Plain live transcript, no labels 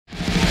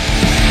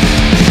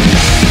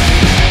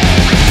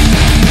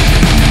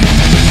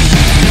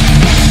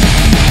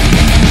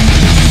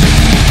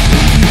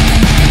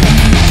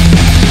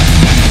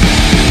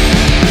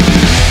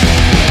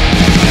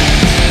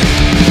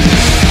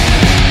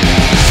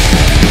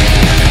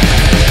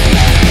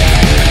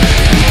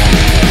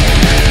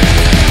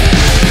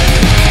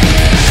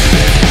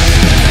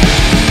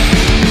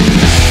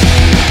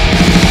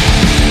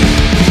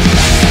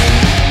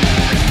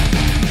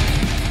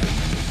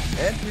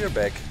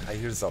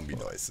zombie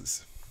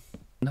noises.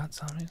 Not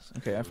zombies?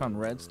 Okay, I found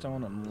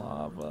redstone and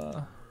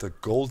lava. The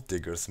gold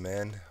diggers,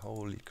 man.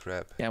 Holy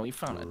crap. Yeah, we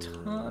found a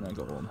ton of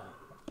gold.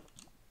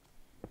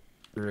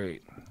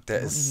 Great. There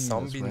is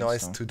zombie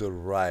noise to the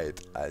right,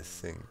 I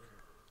think.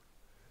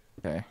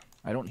 Okay.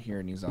 I don't hear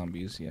any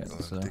zombies yet.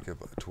 So. Dig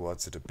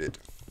towards it a bit.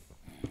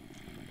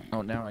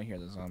 Oh, now I hear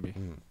the zombie.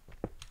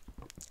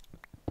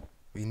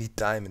 We need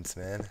diamonds,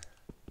 man.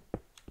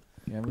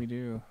 Yeah, we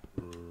do.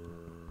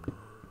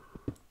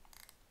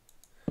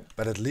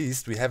 But at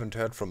least we haven't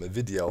heard from a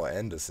video or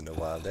Anders in a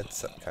while.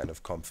 That's kind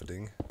of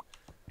comforting.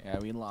 Yeah,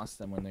 we lost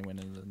them when they went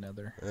into the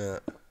nether. Yeah.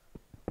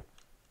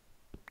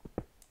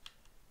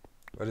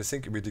 But I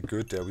think we did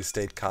good there. We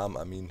stayed calm.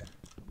 I mean,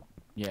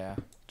 yeah.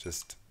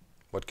 Just,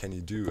 what can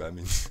you do? I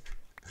mean,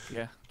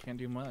 yeah, can't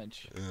do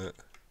much.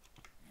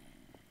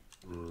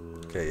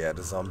 Okay, yeah,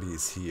 the zombie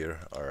is here.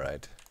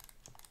 Alright.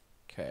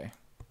 Okay.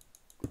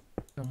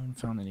 Haven't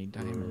found any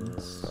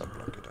diamonds. I'll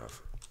block it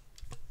off.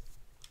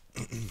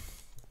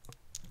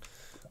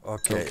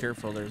 Okay. So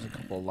careful, there's a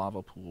couple of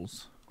lava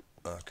pools.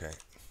 Okay.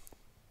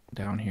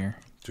 Down here.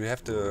 Do you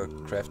have the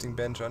crafting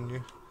bench on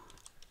you?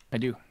 I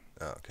do.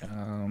 Oh, okay.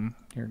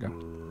 Here we go.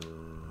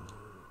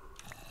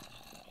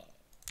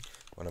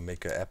 Wanna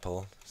make an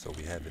apple, so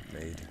we have it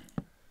made.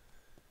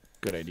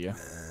 Good idea.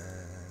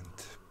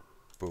 And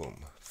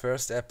boom.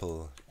 First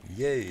apple.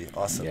 Yay,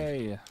 awesome.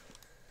 Yay.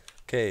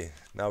 Okay,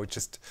 now we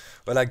just,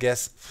 well, I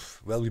guess,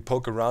 well, we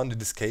poke around in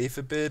this cave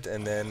a bit,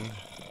 and then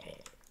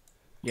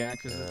yeah,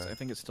 because I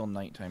think it's still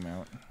nighttime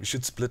out. we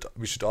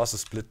should also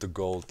split the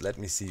gold. Let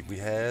me see. We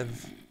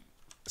have,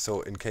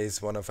 so in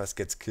case one of us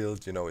gets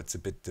killed, you know, it's a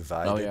bit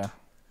divided. Oh yeah.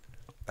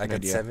 I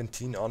got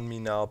 17 on me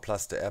now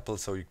plus the apple,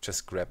 so you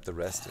just grab the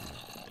rest and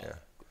yeah.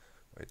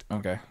 Wait.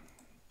 Okay.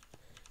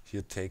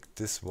 Here, take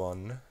this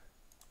one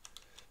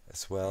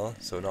as well.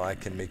 So now I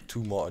can make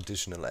 2 more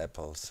additional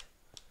apples.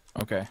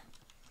 Okay.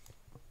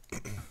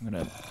 I'm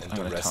gonna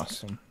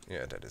toss them.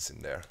 Yeah, that is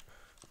in there,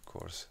 of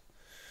course.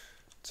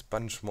 It's a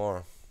bunch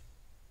more.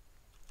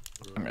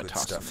 I'm gonna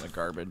toss some of the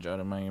garbage out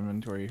of my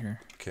inventory here.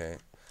 Okay.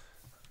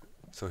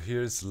 So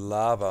here's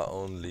lava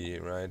only,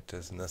 right?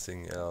 There's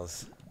nothing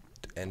else.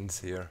 It ends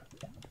here.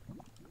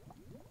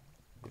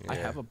 Yeah. I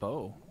have a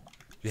bow.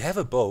 You have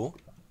a bow?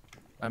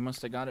 I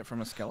must have got it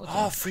from a skeleton.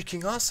 Oh,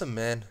 freaking awesome,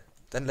 man.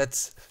 Then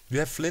let's... You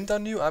have flint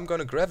on you? I'm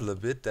gonna gravel a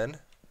bit then.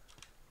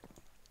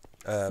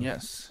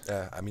 Yes.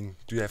 I mean,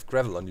 do you have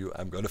gravel on you?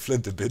 I'm gonna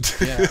flint a bit.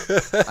 Yeah,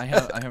 I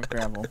have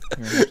gravel.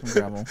 Here, here's some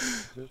gravel.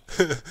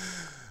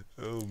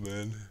 Oh,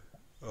 man.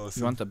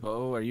 Awesome. You want the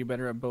bow? Are you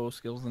better at bow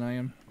skills than I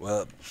am?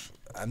 Well,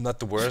 I'm not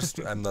the worst.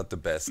 I'm not the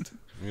best.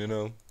 You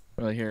know?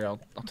 Well, here, I'll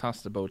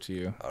toss the bow to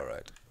you.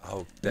 Alright.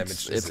 How damaged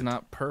is it? It's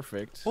not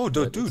perfect. Oh,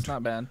 dude. It's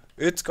not bad.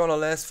 It's gonna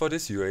last for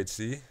this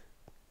UHC.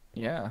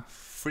 Yeah.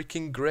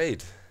 Freaking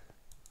great.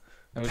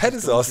 That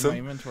is awesome. My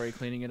inventory,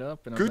 cleaning it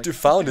up, and Good you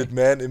found it,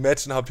 man.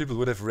 Imagine how people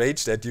would have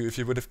raged at you if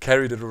you would have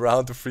carried it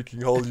around the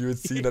freaking whole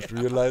UHC, not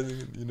realizing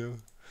it, you know.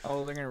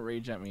 Oh, they're gonna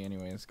rage at me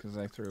anyways, because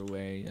I threw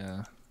away,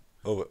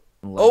 Oh, leather.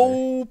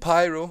 oh,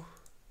 pyro.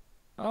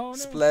 Oh, no.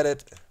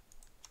 Splatted.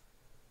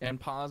 And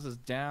pause is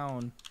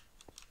down.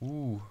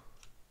 Ooh.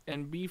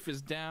 And beef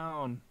is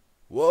down.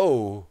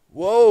 Whoa.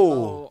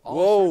 Whoa.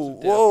 Oh,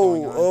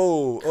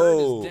 Whoa.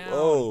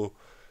 Oh.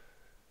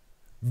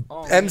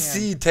 Oh,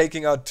 MC man.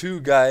 taking out 2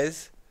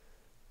 guys.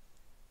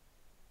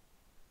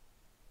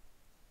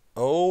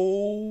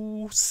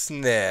 Oh,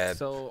 snap.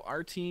 So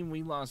our team,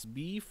 we lost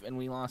Beef and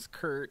we lost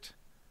Kurt.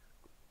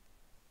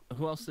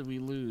 Who else did we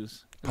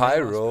lose?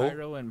 Pyro. We lost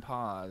Pyro and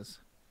Pause.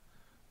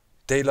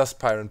 They lost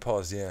Pyro and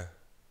Pause, yeah.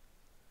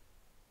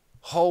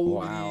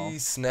 Holy Wow.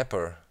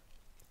 snapper.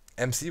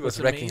 MC was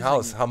What's wrecking amazing-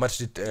 house. How much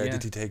did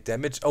he take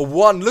damage? Oh,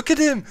 1. Look at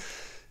him.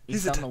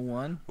 He's on the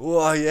 1.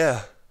 Oh,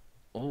 yeah.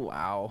 Oh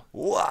wow.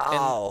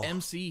 Wow. And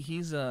MC,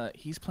 he's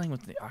playing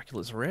with the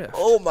Oculus Rift.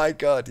 Oh my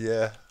god,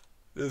 yeah.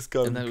 This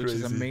got crazy. Which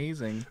is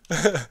amazing.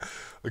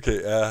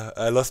 Okay,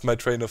 I lost my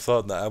train of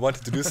thought now. I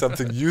wanted to do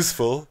something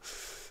useful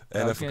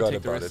and I forgot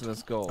about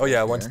it. Oh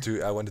yeah, I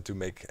wanted to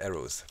make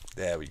arrows.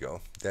 There we go.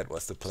 That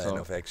was the plan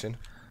of action.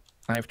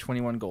 I have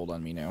 21 gold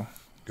on me now.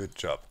 Good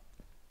job.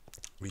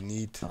 We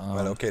need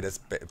well, okay, that's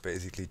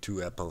basically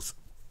 2 apples.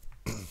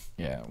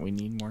 Yeah, we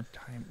need more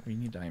time. We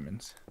need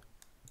diamonds.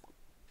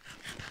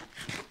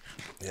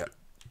 Yeah.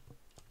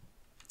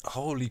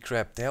 Holy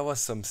crap, there was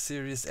some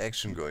serious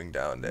action going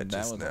down there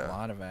just now. That was a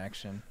lot of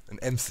action. And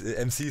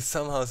MC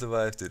somehow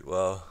survived it,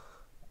 wow.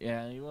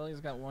 Yeah, well, he's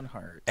got 1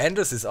 heart.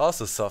 Anders is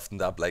also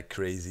softened up like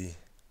crazy.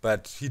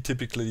 But he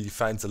typically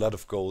finds a lot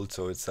of gold,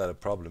 so it's not a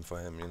problem for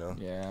him, you know?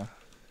 Yeah.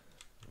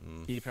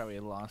 He probably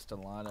lost a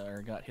lot,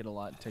 or got hit a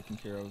lot taking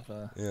care of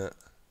yeah.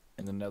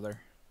 in the nether.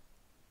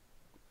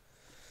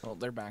 Well,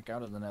 they're back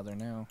out of the nether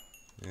now.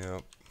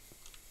 Yep.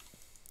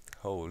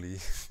 Holy.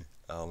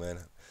 Oh man.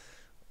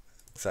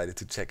 Excited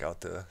to check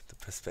out the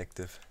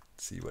perspective.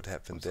 See what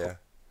happened there.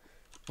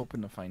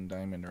 Hoping to find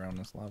diamond around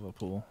this lava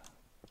pool.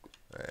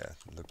 Yeah,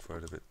 look for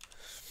it a bit.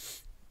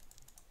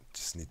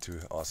 Just need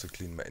to also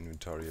clean my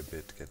inventory a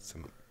bit. Get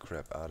some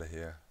crap out of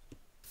here.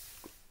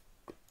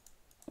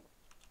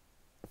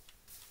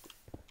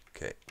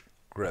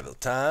 Gravel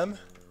time.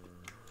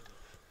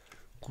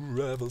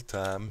 Gravel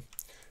time.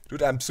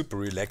 Dude, I'm super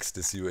relaxed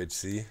this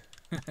UHC.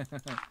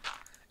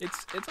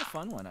 It's a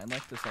fun one. I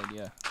like this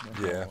idea.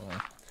 Yeah.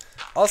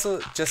 Also,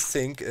 just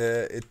think,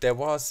 there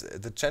was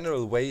the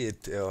general way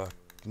it, the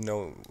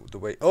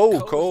way.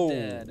 Oh, Coal!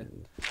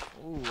 Dead.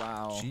 Oh,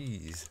 wow.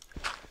 Jeez.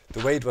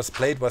 The way it was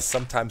played was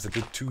sometimes a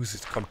bit too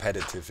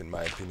competitive, in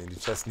my opinion. You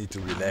just need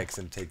to relax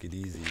and take it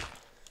easy.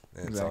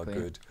 And it's all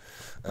good.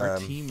 Our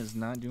team is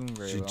not doing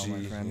very well,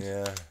 my friend.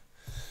 Yeah.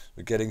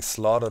 We're getting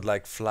slaughtered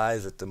like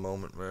flies at the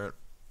moment, man.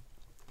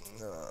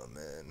 Oh,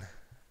 man.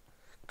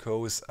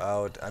 Ko is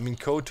out. I mean,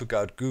 Ko took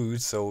out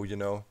Good, so,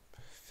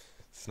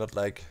 it's not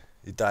like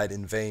he died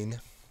in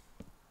vain.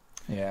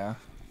 Yeah.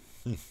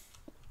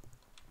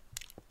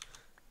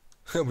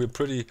 We're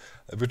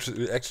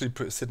actually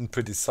sitting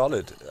pretty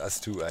solid, us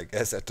two, I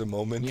guess, at the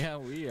moment. Yeah,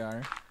 we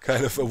are.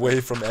 Kind of away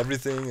from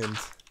everything and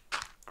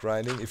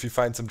grinding. If you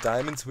find some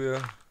diamonds,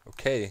 we're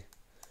okay.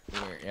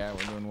 We're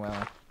doing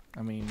well.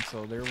 I mean,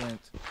 so there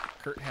went...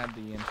 Kurt had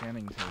the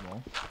enchanting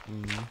table.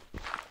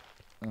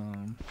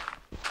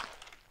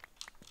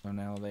 So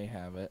now they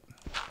have it.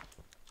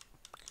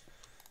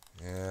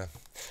 Yeah.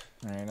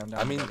 Alright, I'm down.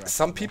 I mean,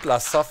 some people are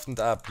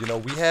softened up.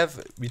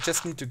 We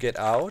just need to get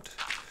out,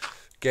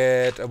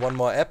 get one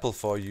more apple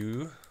for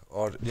you,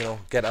 or,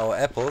 get our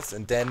apples,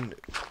 and then...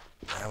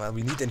 well,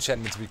 we need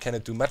enchantments. We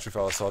cannot do much with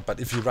our sword, but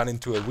if you run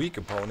into a weak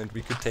opponent,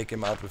 we could take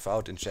him out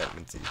without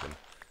enchantments even.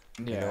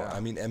 Yeah. I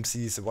mean,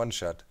 MC is a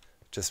one-shot.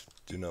 Just,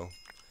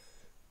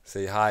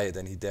 say hi,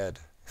 then he dead.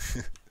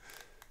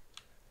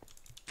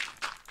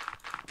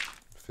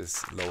 With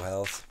his low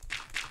health.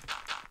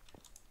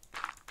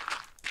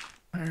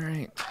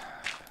 Alright.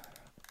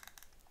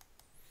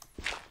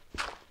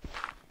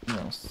 What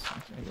else?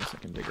 I guess I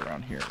can dig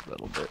around here a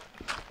little bit.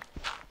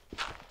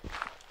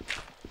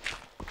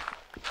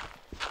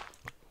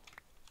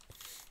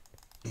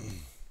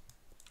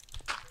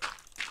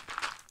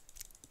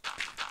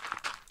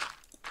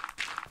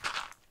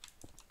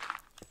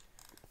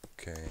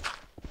 Okay.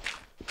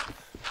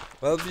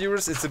 Well,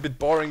 viewers, it's a bit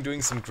boring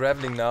doing some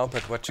graveling now,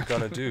 but what you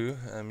gonna do?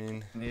 I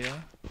mean... Yeah.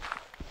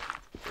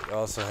 It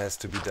also has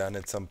to be done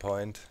at some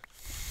point.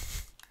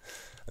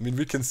 I mean,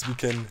 we can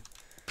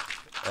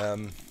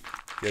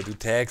do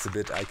tags a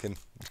bit. I can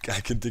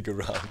dig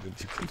around and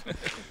you can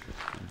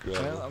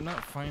gravel. Well, I'm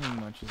not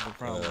finding much is the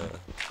problem.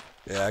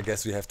 Yeah, I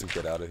guess we have to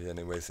get out of here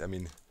anyways. I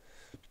mean,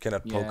 we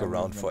cannot poke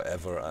around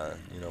forever,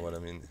 you know what I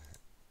mean?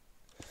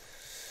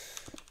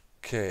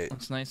 Okay.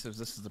 What's nice is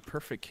this is the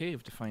perfect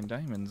cave to find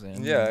diamonds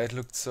in. Yeah, it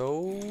looked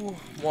so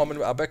warm and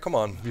but come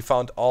on, we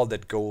found all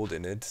that gold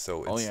in it,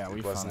 so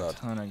we was found not a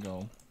ton of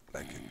gold.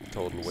 Like a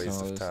total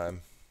waste of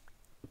time.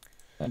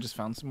 I just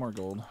found some more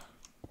gold.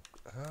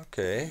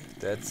 Okay,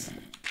 then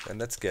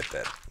let's get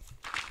that.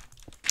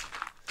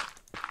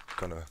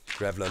 Gonna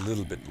gravel a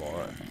little bit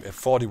more. We have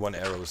 41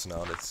 arrows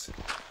now. That's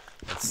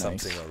nice.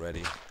 Something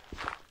already.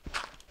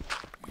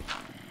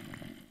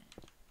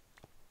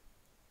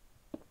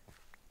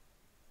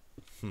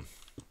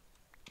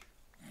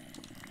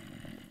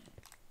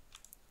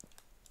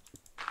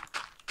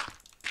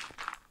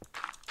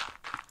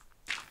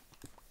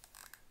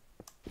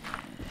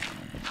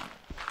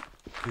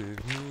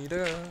 Give me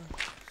the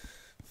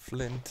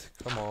flint,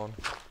 come on.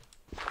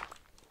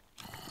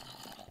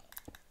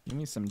 Give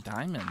me some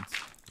diamonds.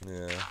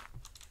 Yeah.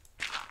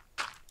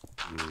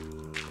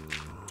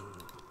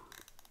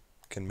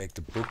 Can make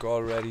the book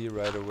already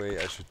right away.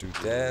 I should do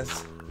that.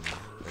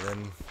 And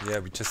then, yeah,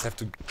 we just have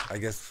to, I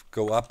guess,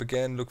 go up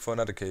again, look for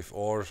another cave,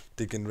 or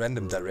dig in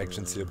random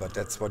directions here, but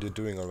that's what you're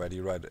doing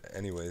already, right?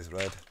 Anyways,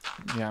 right?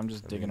 Yeah, I'm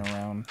just digging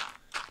around.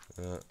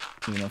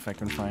 Seeing if I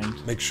can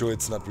find. Make sure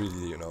it's not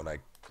really, like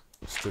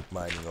strip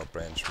mining or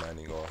branch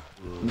mining or...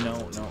 No. I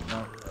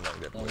like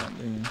that way.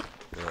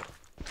 Yeah.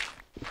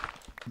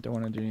 Don't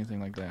want to do anything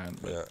like that.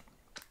 Yeah.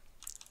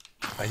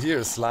 I hear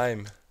a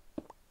slime.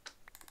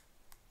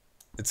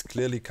 It's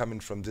clearly coming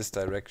from this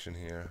direction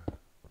here.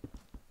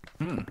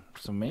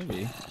 So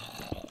maybe.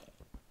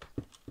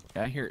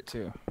 Yeah, I hear it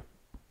too.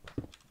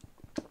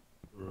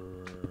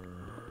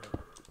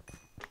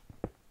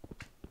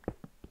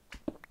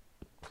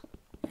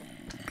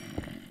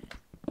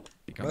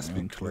 Must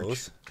be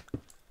close.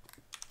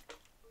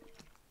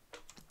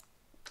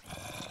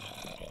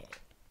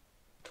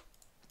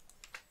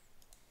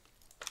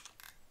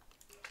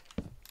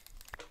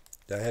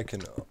 I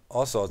can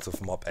all sorts of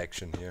mob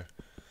action here.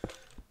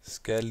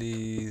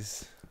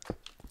 Skellies.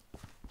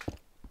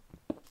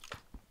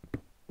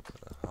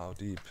 How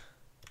deep?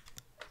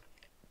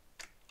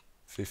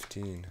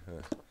 15.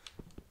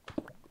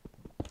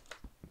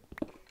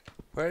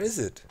 Where is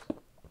it?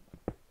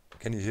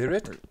 Can you hear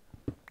it?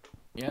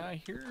 Yeah, I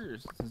hear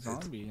a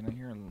zombie, and I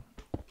hear.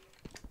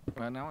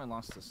 Well, now I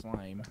lost the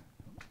slime.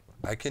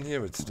 I can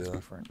hear it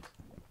still.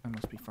 I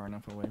must be far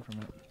enough away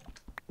from it.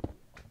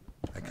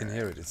 I can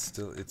hear it.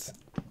 It's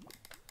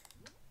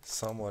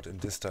somewhat in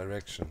this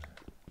direction.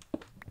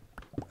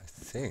 I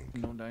think.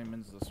 No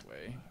diamonds this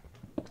way.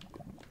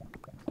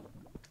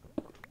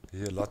 You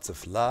hear lots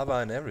of lava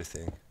and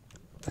everything.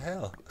 What the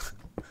hell?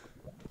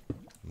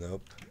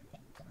 Nope.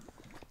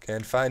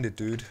 Can't find it,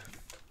 dude.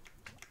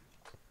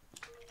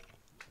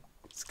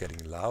 It's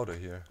getting louder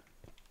here.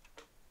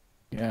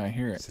 Yeah, I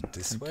hear it. Is it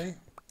this way?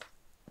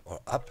 Or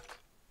up?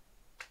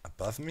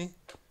 Above me?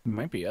 It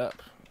might be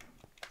up.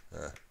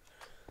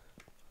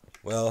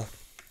 Well,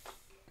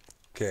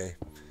 okay.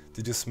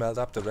 Did you smelt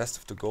up the rest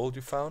of the gold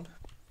you found?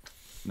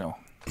 No.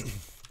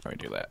 Probably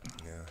do that.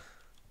 Yeah.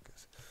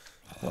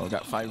 Well, I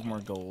got 5 more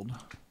gold.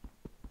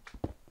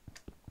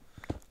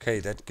 Okay,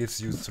 that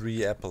gives you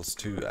 3 apples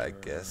too, I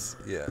guess.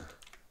 Yeah.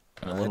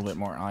 And a little bit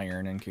more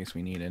iron in case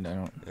we need it. I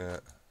don't. Yeah.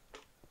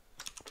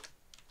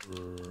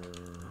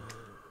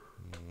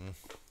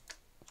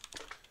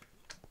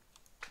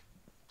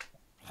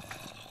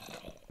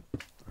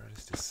 Where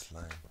is this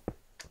slime?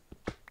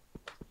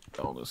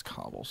 Oh, this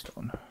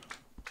cobblestone.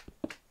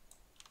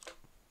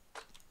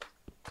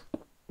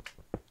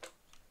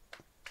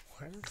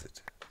 Where is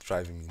it?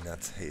 Driving me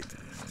nuts. Hate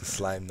the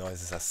slime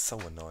noises are so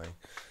annoying.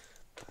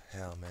 The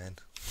hell, man.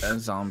 That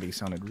zombie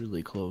sounded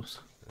really close.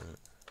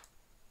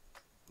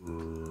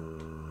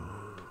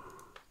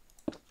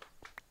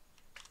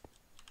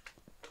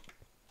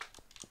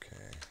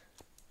 Okay.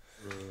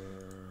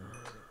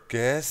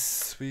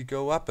 Guess we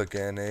go up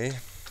again, eh?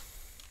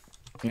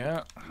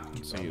 Yeah.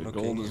 So I'm gold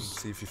looking is.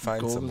 see if you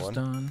find Gold someone. is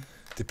done.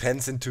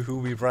 Depends into who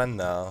we run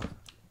now.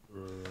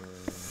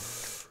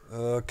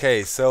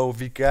 Okay, so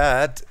we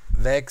got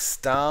Vex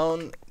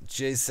down,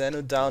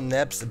 Jsano down,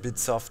 Naps a bit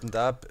softened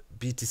up,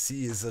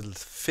 BTC is a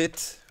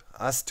fit,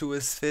 Us2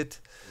 is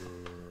fit,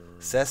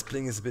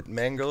 Saspling is a bit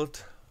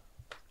mangled.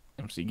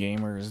 MC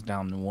Gamer is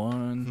down to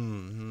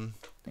 1.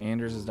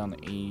 Anders is down to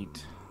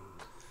 8.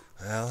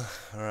 Well,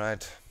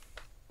 alright.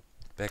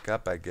 Back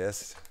up, I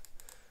guess.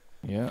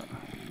 Yeah.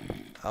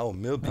 Oh,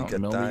 Milby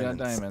got Milby diamonds.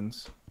 got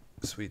diamonds.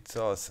 Sweet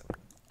sauce.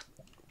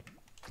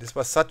 This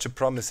was such a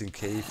promising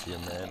cave here,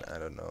 man. I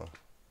don't know.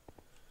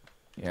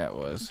 Yeah, it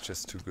was.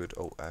 Just too good.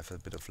 Oh, I have a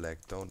bit of lag.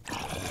 Don't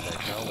lag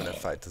now when I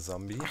fight the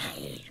zombie.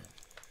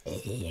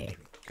 Okay.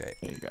 There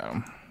you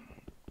go.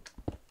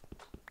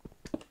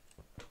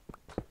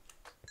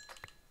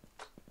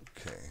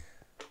 Okay.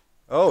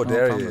 Oh,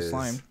 there found he the is.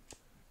 slime.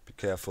 Be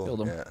careful.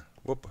 Killed him. Yeah.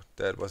 Whoop.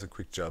 That was a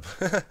quick job.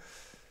 It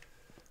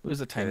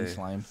was a tiny Okay,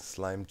 slime.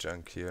 Slime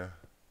junk here.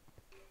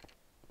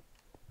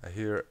 I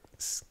hear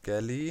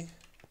Skelly.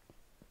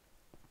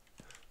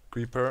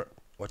 Creeper.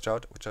 Watch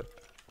out. Watch out.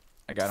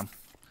 I got him.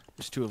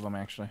 There's 2 of them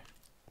actually.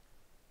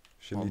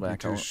 Should Hold need me back.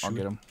 to I'll shoot.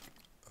 get him.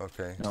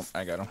 Okay. Nope,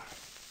 I got him.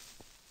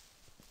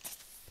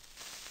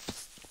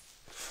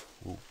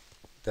 Ooh.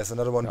 There's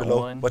another one Got below.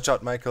 one. Watch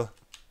out, Michael.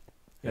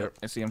 Yep,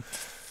 I see him.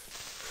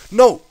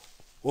 No!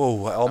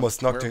 Oh, I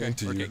almost knocked him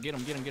into We're you. okay. Get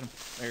him, get him, get him.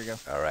 There you go.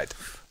 Alright.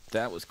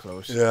 That was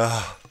close.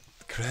 Yeah.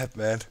 Crap,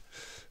 man.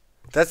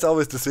 That's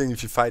always the thing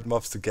if you fight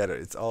mobs together.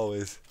 It's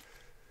always...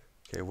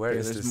 Okay, where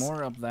is There's this?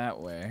 more up that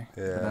way.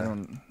 But Yeah.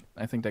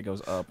 I think that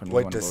goes up. And we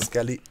Wait, wanna there's go.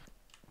 Skelly.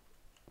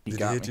 He Did he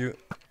got hit me. you?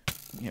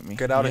 He hit me.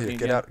 Get He out of hit here. me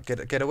Get again.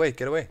 out. Get away.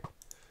 Get away.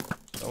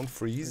 Don't Where's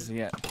freeze.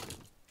 he at?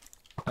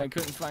 I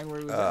couldn't find where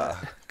he was Ah,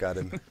 at. got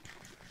him.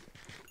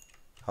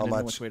 How I didn't know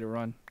much? which way to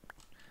run.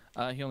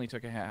 He only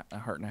took a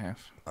heart and a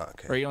half. Or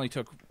Okay. he only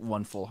took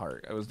 1 full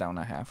heart. I was down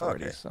a half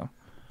already, Okay. so.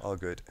 All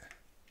good.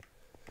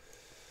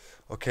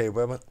 Okay,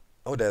 where was...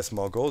 Oh, there's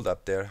more gold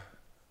up there.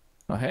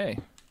 Oh, hey.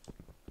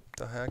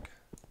 The heck?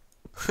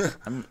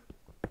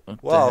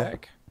 What Wow. the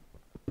heck?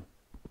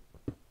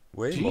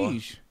 Way more.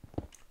 Jeez.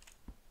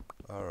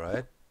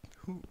 Alright.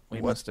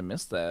 We What? must have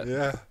missed that.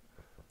 Yeah.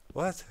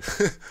 What?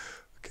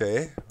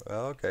 Okay.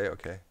 Well,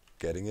 okay.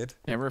 Getting it.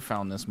 Never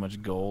found this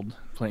much gold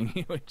playing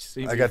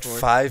UHC I got before.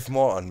 5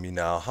 more on me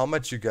now. How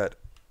much you got?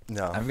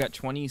 No. I've got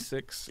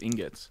 26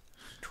 ingots.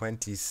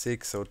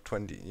 26 or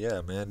 20.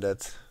 Yeah, man,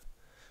 that's...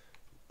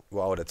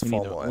 Wow, that's We 4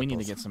 need, to, more we need to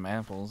apples. get some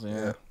apples,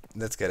 yeah. Yeah.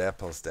 Let's get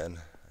apples then,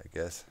 I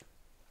guess.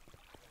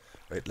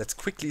 Wait, let's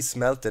quickly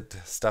smelt that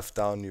stuff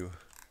down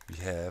we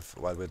have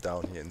while we're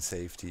down here in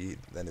safety.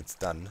 Then it's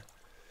done.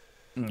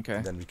 Okay.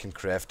 And then we can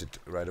craft it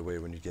right away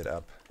when you get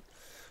up.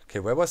 Okay,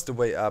 where was the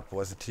way up?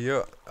 Was it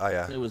here? Ah,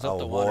 yeah. It was our up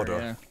the water,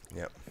 yeah.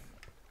 Yeah.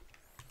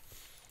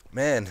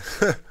 Man,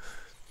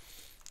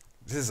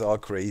 this is all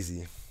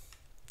crazy.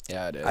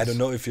 Yeah, it is. I don't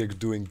know if you're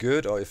doing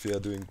good or if you're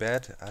doing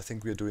bad. I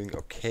think we're doing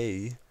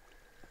okay.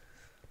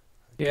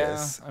 I Yeah,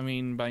 guess. I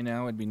mean, by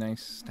now it'd be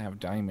nice to have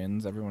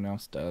diamonds. Everyone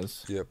else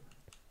does. Yep.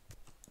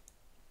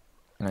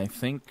 And I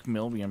think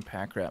Milby and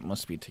Packrat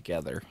must be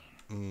together.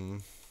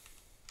 Mm.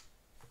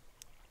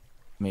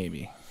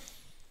 Maybe.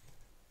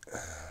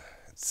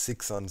 It's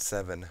 6 on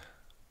 7.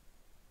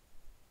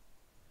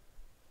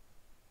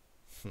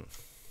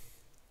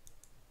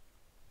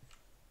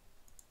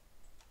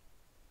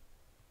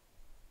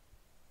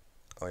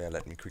 Oh yeah,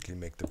 let me quickly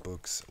make the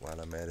books while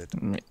I'm at it.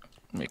 Let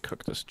me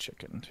cook this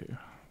chicken too.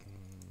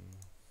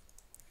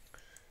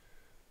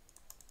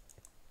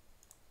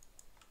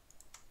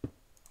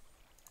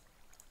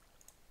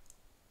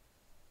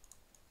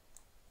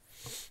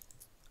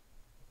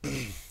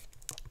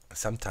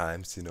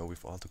 Sometimes, you know,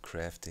 with all the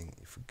crafting,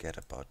 you forget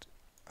about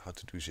how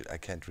to do shit. I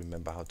can't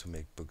remember how to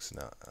make books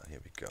now. Here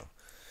we go.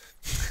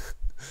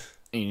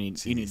 You need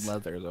Jeez.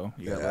 leather though.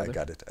 You Yeah, got leather? I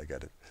got it. I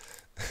got it.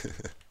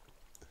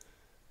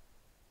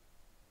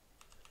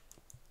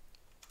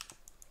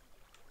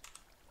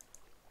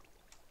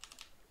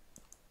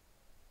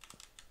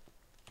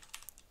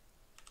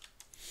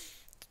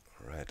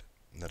 Alright,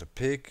 another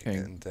pig, Okay.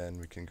 and then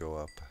we can go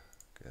up,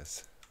 I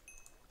guess.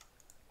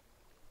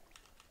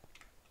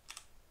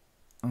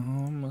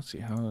 Let's see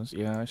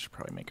yeah, I should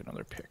probably make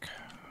another pick.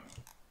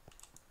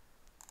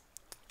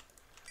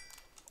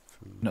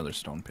 Food, Another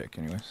stone pick,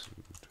 anyways.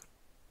 food.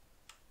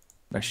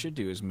 What I should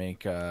do is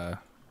make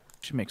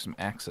should make some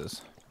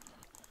axes.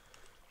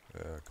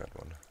 Yeah, I got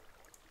one.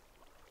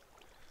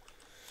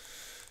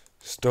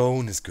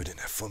 Stone is good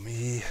enough for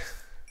me.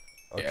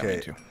 Okay, Yeah,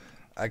 me too.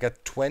 I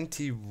got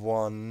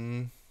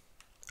 21.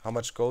 How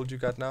much gold you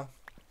got now?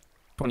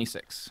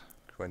 26.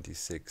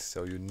 26.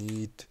 So you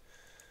need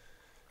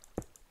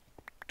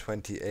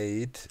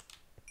 28.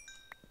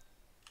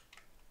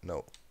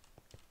 No.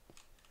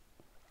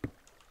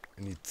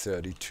 You need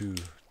 32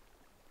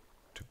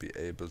 to be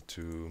able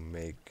to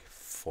make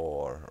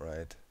 4,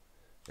 right?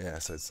 Yeah,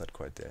 so it's not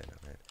quite there,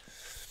 right?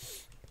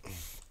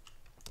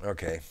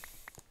 Okay,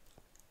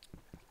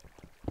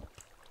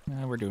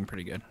 We're doing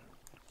pretty good.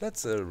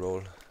 let's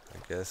roll, I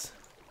guess.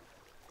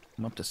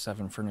 I'm up to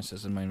 7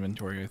 furnaces in my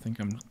inventory. I think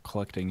I'm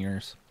collecting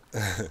yours.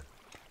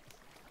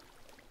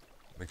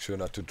 Make sure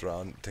not to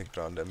take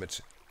drown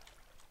damage.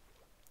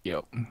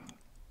 Yep.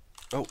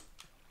 Oh,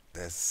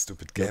 there's a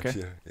stupid You gap okay?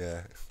 here.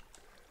 Yeah.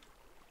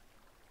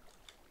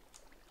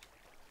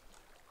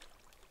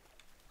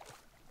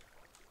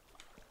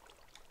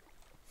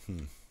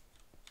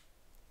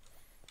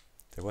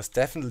 There was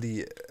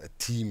definitely a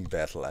team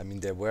battle. I mean,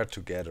 they were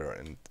together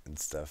and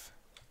stuff.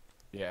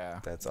 Yeah.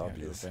 That's yeah,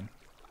 obvious.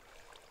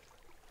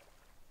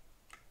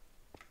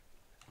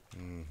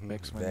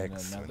 Vex went in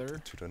Vex another.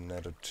 went to the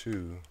nether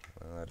too.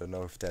 I don't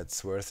know if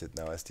that's worth it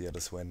now as the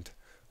others went.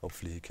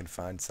 Hopefully he can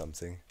find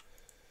something.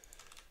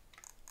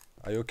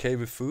 Are you okay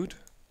with food?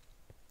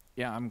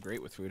 Yeah, I'm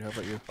great with food. How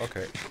about you?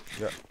 Okay.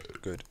 Yeah,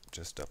 good.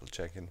 Just double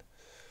checking.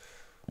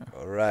 Yeah.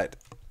 Alright.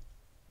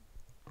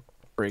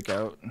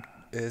 Breakout.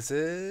 Is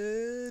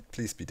it?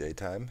 Please be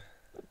daytime.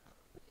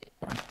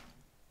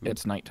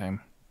 It's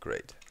nighttime.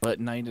 Great. But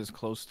night is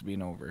close to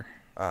being over.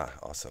 Ah,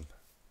 awesome.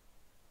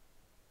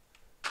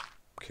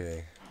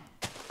 Okay.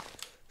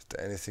 Is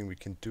there anything we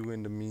can do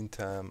in the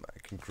meantime? I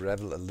can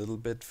gravel a little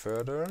bit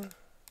further.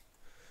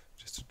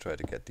 Just to try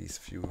to get these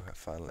few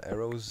final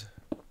arrows.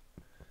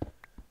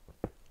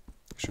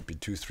 Should be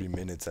 2-3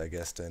 minutes, I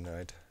guess, then,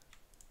 right?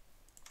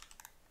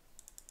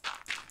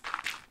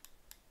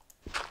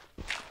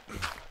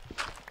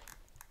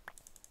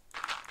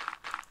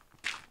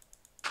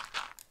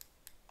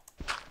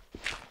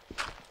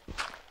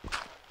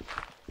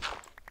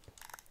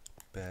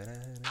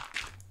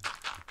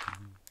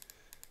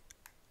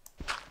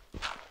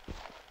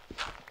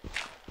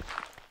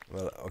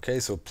 Well, okay,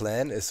 so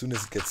plan, as soon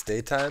as it gets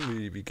daytime,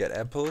 we get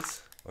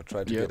apples, or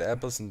try to Yep. get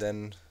apples, and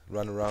then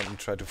run around and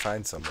try to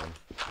find someone.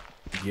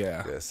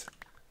 Yeah. Yes.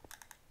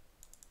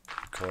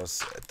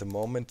 Because at the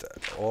moment,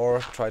 or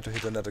try to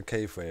hit another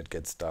cave when it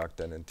gets dark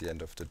then at the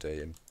end of the day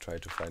and try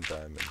to find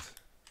diamonds.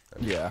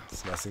 And Yeah.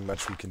 there's nothing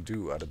much we can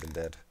do other than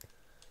that.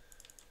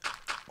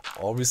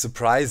 Or we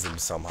surprise him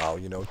somehow,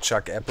 you know,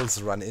 chuck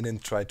apples, run in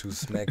and try to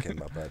smack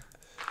him up. But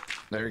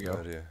There you go.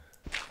 oh dear.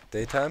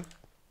 Daytime?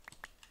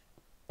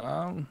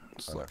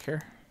 Let's Oh, no. look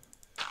here.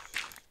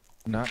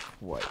 Not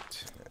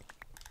quite.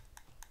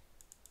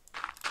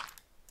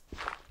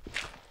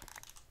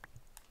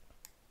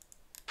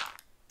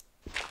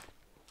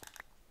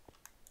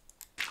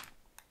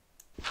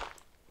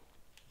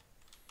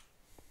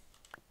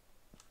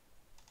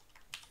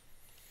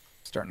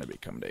 Starting to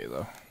become day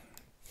though.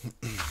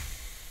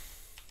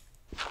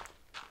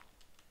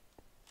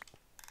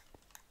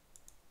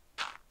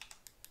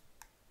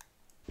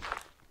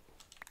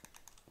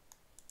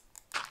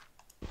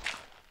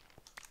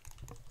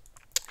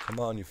 Come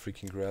on, you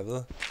freaking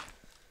gravel.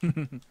 There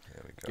we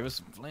go. Give us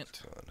some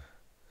flint. Come on.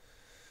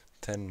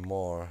 10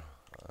 more.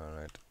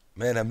 Alright.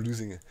 Man, I'm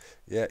losing it.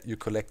 Yeah, you're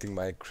collecting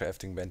my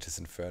crafting benches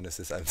and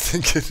furnaces, I'm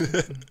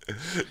thinking.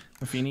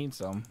 If you need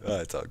some. Ah,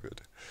 it's all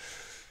good.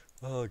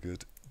 All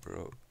good,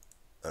 bro.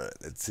 Alright,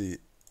 let's see.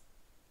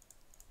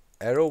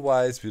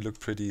 Arrow-wise, we look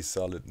pretty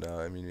solid now.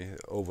 I mean, we're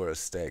over a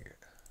stack.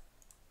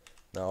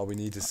 Now all we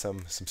need is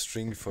some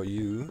string for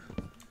you.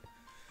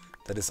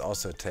 That is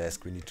also a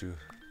task we need to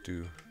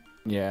do.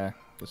 Yeah,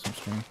 get some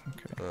string.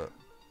 Okay.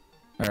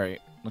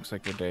 Alright, looks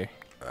like we're day.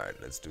 Alright,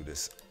 let's do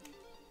this.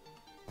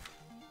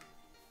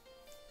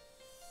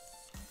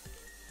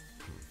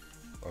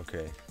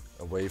 Okay,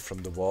 away from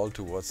the wall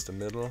towards the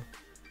middle.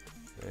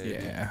 Maybe.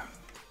 Yeah.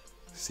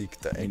 Seek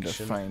the Need to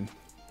action.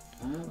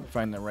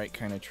 find the right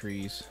kind of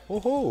trees.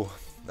 Woohoo!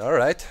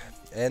 Alright,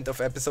 end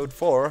of episode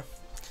 4.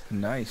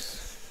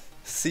 Nice.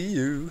 See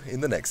you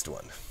in the next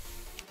one.